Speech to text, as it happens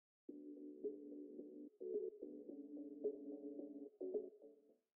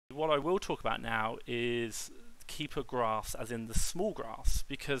what I will talk about now is Keepa Graphs, as in the small graphs,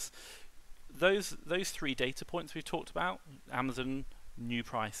 because those three data points we've talked about, Amazon, new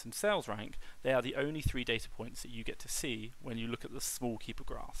price and sales rank, they are the only three data points that you get to see when you look at the small Keepa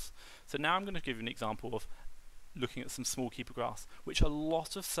Graphs. So now I'm going to give you an example of looking at some small Keepa Graphs, which a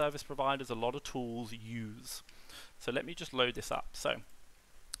lot of service providers, a lot of tools use. So let me just load this up. So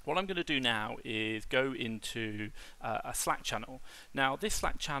what I'm going to do now is go into a Slack channel. Now this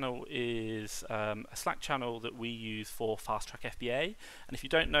Slack channel is a Slack channel that we use for Fast Track FBA, and if you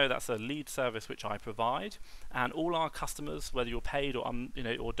don't know, that's a lead service which I provide, and all our customers, whether you're paid or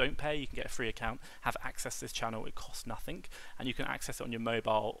or don't pay, you can get a free account, have access to this channel. It costs nothing, and you can access it on your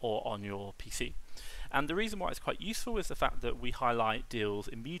mobile or on your PC. And the reason why it's quite useful is the fact that we highlight deals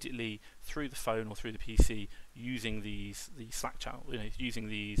immediately through the phone or through the PC using the Slack channel, using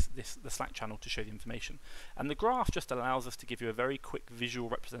the Slack channel to show the information. And the graph just allows us to give you a very quick visual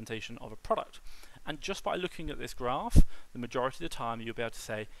representation of a product. And just by looking at this graph, the majority of the time you'll be able to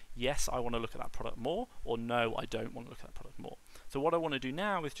say, yes, I want to look at that product more, or no, I don't want to look at that product more. So what I want to do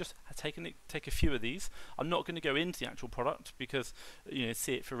now is just take a few of these. I'm not going to go into the actual product because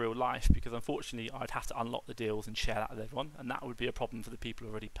see it for real life, because unfortunately I'd have to unlock the deals and share that with everyone, and that would be a problem for the people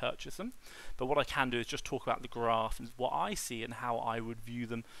who already purchase them. But what I can do is just talk about the graph and what I see and how I would view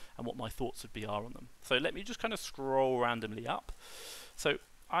them and what my thoughts would be on them. So let me just kind of scroll randomly up. So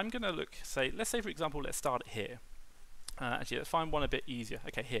I'm going to look, let's say for example, let's start it here. Actually, let's find one a bit easier.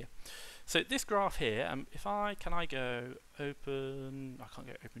 Okay, here. So this graph here, can I go open? I can't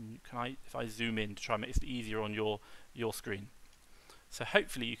go open. If I zoom in to try and make it easier on your screen. So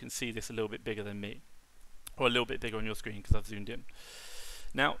hopefully you can see this a little bit bigger than me, or a little bit bigger on your screen because I've zoomed in.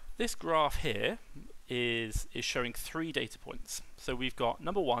 Now this graph here is showing three data points. So we've got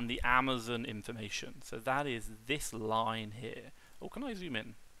number one, the Amazon information. So that is this line here. Oh, can I zoom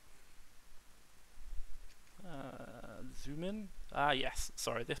in? Zoom in. Yes.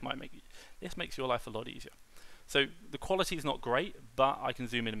 Sorry, this makes your life a lot easier. So the quality is not great, but I can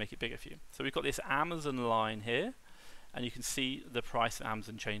zoom in and make it bigger for you. So we've got this Amazon line here, and you can see the price of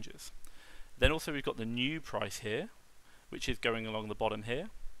Amazon changes. Then also we've got the new price here, which is going along the bottom here,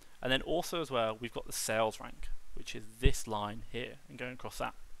 and then also as well we've got the sales rank, which is this line here, and going across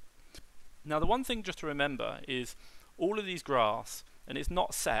that. Now the one thing just to remember is all of these graphs, and it's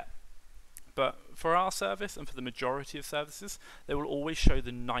not set, but for our service and for the majority of services, they will always show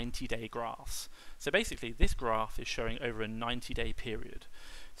the 90-day graphs. So basically this graph is showing over a 90-day period.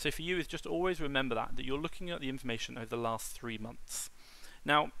 So for you is just always remember that you're looking at the information over the last 3 months.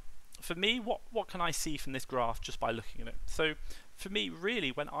 Now for me, what can I see from this graph just by looking at it? So for me,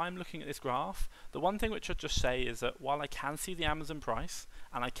 really, when I'm looking at this graph, the one thing which I'd just say is that while I can see the Amazon price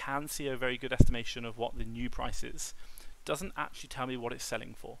and I can see a very good estimation of what the new price is, doesn't actually tell me what it's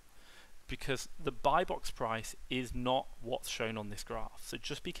selling for, because the buy box price is not what's shown on this graph. So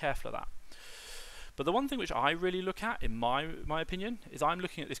just be careful of that. But the one thing which I really look at, in my opinion, is I'm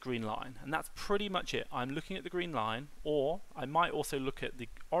looking at this green line, and that's pretty much it. I'm looking at the green line, or I might also look at the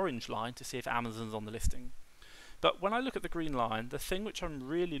orange line to see if Amazon's on the listing. But when I look at the green line, the thing which I'm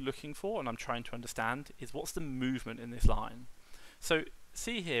really looking for and I'm trying to understand is what's the movement in this line. So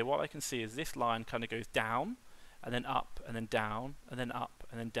see here, what I can see is this line kind of goes down, and then up, and then down, and then up,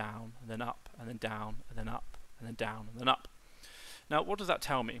 and then down, and then up, and then down, and then up, and then down, and then up. Now what does that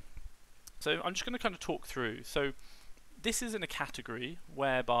tell me? So I'm just going to kind of talk through. So this is in a category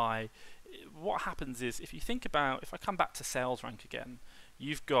whereby what happens is, if you think about, if I come back to sales rank again,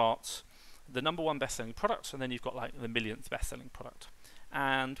 you've got the #1 best-selling product, and then you've got like the millionth best-selling product.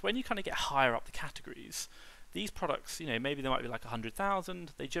 And when you kind of get higher up the categories, these products, maybe they might be like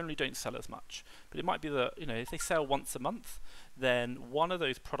 100,000, they generally don't sell as much. But it might be that, if they sell once a month, then one of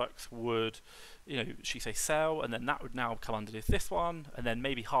those products would, sell, and then that would now come underneath this one, and then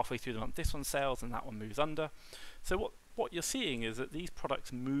maybe halfway through the month this one sells and that one moves under. So what you're seeing is that these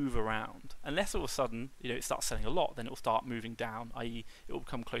products move around. Unless all of a sudden, it starts selling a lot, then it will start moving down, i.e. it will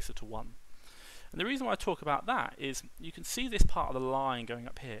become closer to 1. And the reason why I talk about that is you can see this part of the line going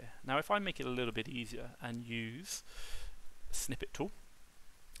up here. Now if I make it a little bit easier and use a snippet tool,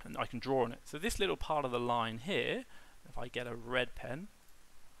 and I can draw on it. So this little part of the line here, if I get a red pen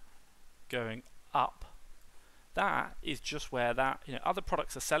going up, that is just where other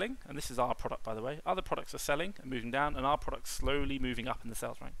products are selling, and this is our product by the way, other products are selling and moving down, and our product's slowly moving up in the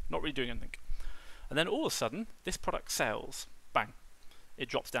sales rank, not really doing anything. And then all of a sudden this product sells, bang, it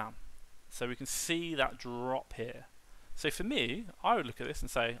drops down. So we can see that drop here. So for me, I would look at this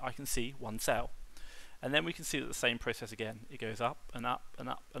and say I can see 1 sale. And then we can see that the same process again. It goes up and up and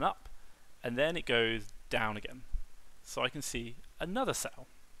up and up, and then it goes down again. So I can see another sale.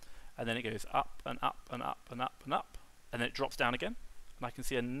 and then it goes up and up and up and up and up, and then it drops down again, and I can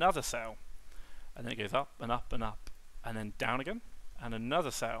see another sale, and then it goes up and up and up, and then down again, and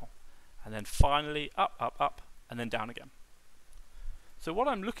another sale, and then finally up, up, up, and then down again. So what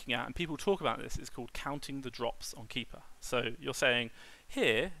I'm looking at, and people talk about this, is called counting the drops on Keepa. So you're saying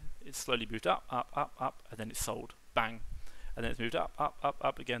here it's slowly moved up, up, up, up, and then it's sold, bang, and then it's moved up, up, up,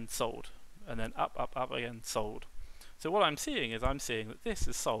 up again, sold, and then up, up, up again, sold. So what I'm seeing is that this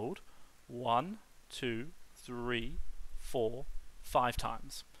is sold 1, 2, 3, 4, 5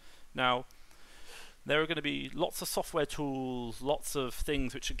 times. Now, there are going to be lots of software tools, lots of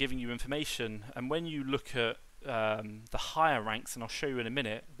things which are giving you information, and when you look at the higher ranks, and I'll show you in a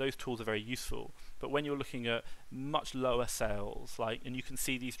minute, those tools are very useful. But when you're looking at much lower sales, and you can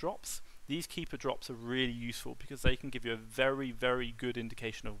see these drops, these Keepa drops are really useful because they can give you a very, very good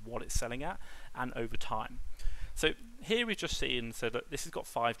indication of what it's selling at and over time. So here we've just seen, so that this has got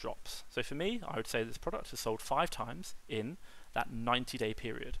 5 drops. So for me, I would say this product has sold 5 times in that 90-day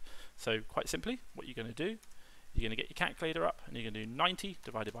period. So quite simply, what you're going to do, you're going to get your calculator up, and you're going to do 90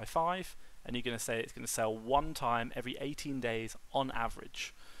 divided by 5, and you're going to say it's going to sell 1 time every 18 days on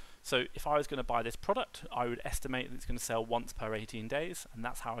average. So if I was going to buy this product, I would estimate that it's going to sell once per 18 days, and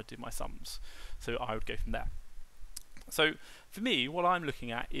that's how I do my sums. So I would go from there. So for me, what I'm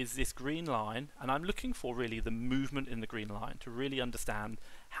looking at is this green line, and I'm looking for really the movement in the green line to really understand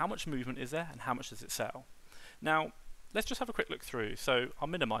how much movement is there and how much does it sell. Now, let's just have a quick look through. So I'll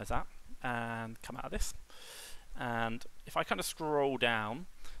minimize that and come out of this. And if I kind of scroll down,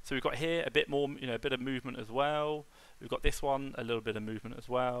 so we've got here a bit more, a bit of movement as well. We've got this one, a little bit of movement as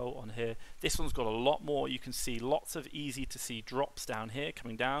well on here. This one's got a lot more. You can see lots of easy to see drops down here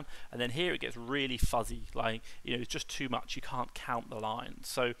coming down, and then here it gets really fuzzy, like it's just too much. You can't count the lines.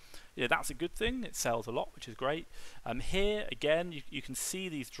 So that's a good thing. It sells a lot, which is great. Here again, you can see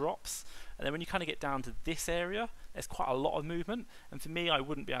these drops, and then when you kind of get down to this area, there's quite a lot of movement. And for me, I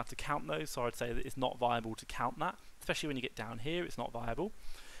wouldn't be able to count those, so I'd say that it's not viable to count that, especially when you get down here. It's not viable.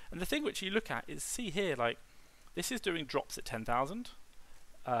 And the thing which you look at is, see here, like, this is doing drops at 10,000.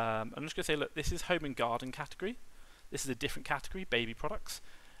 I'm just going to say, look, this is home and garden category. This is a different category, baby products.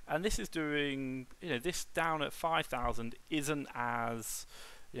 And this is doing, this down at 5,000 isn't as,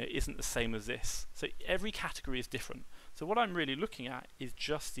 isn't the same as this. So every category is different. So what I'm really looking at is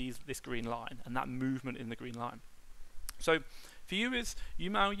just this green line and that movement in the green line. So for you is,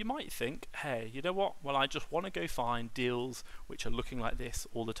 you might think, hey, you know what? Well, I just want to go find deals which are looking like this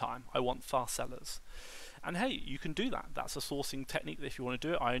all the time. I want fast sellers. And hey, you can do that. That's a sourcing technique that if you want to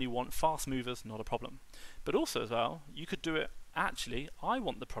do it. I only want fast movers, not a problem. But also as well, you could do it, actually, I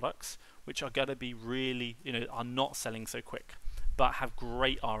want the products which are going to be really, are not selling so quick, but have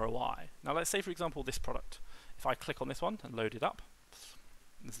great ROI. Now let's say, for example, this product. If I click on this one and load it up,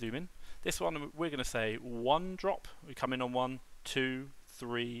 and zoom in, this one we're going to say 1 drop. We come in on 1, 2,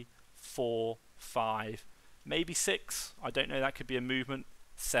 3, 4, 5, maybe 6. I don't know, that could be a movement.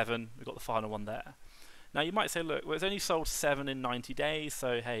 7, we've got the final one there. Now you might say, look, well, it's only sold 7 in 90 days,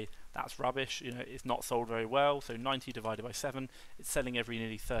 so hey, that's rubbish. It's not sold very well. So 90 divided by 7, it's selling every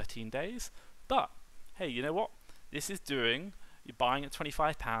nearly 13 days. But hey, you know what? This is doing, you're buying at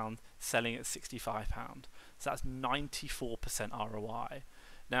 £25, selling at £65. So that's 94% ROI.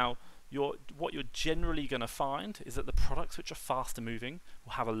 Now, what you're generally going to find is that the products which are faster moving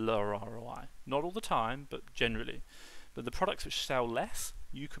will have a lower ROI. Not all the time, but generally. But the products which sell less,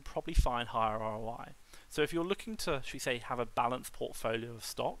 you could probably find higher ROI. So if you're looking to, should we say, have a balanced portfolio of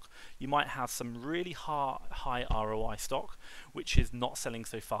stock, you might have some really high ROI stock, which is not selling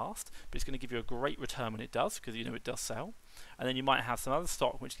so fast, but it's going to give you a great return when it does, because it does sell. And then you might have some other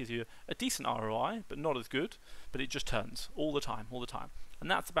stock which gives you a decent ROI, but not as good, but it just turns all the time. And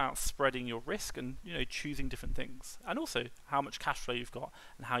that's about spreading your risk and choosing different things, and also how much cash flow you've got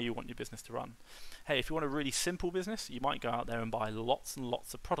and how you want your business to run. Hey, if you want a really simple business, you might go out there and buy lots and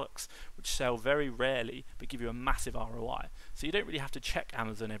lots of products which sell very rarely but give you a massive ROI. So you don't really have to check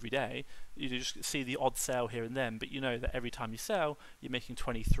Amazon every day. You just see the odd sale here and then, but you know that every time you sell, you're making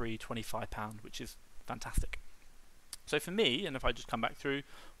 £23, £25, which is fantastic. So for me, and if I just come back through,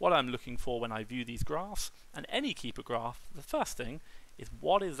 what I'm looking for when I view these graphs, and any Keepa graph, the first thing is,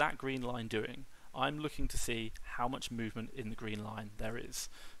 what is that green line doing? I'm looking to see how much movement in the green line there is.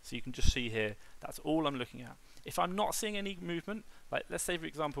 So you can just see here, that's all I'm looking at. If I'm not seeing any movement, like let's say for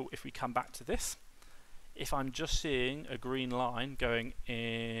example, if we come back to this, if I'm just seeing a green line going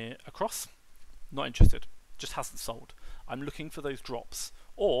across, not interested, just hasn't sold. I'm looking for those drops.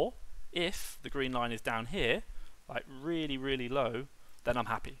 Or if the green line is down here, like really, really low, then I'm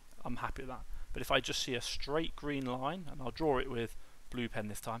happy. I'm happy with that. But if I just see a straight green line, and I'll draw it with blue pen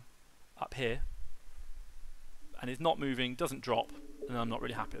this time, up here, and it's not moving, doesn't drop, and I'm not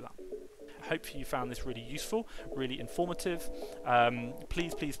really happy with that. Hopefully you found this really useful, really informative.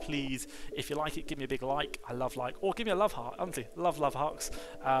 Please, please, please, if you like it, give me a big like. I love like, or give me a love heart. Honestly, love hearts.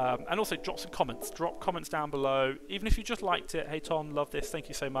 And also drop some comments. Drop comments down below. Even if you just liked it, hey Tom, love this, thank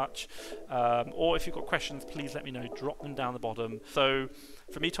you so much. Or if you've got questions, please let me know. Drop them down the bottom. So,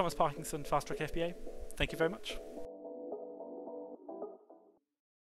 for me, Thomas Parkinson, Fast Track FBA, thank you very much.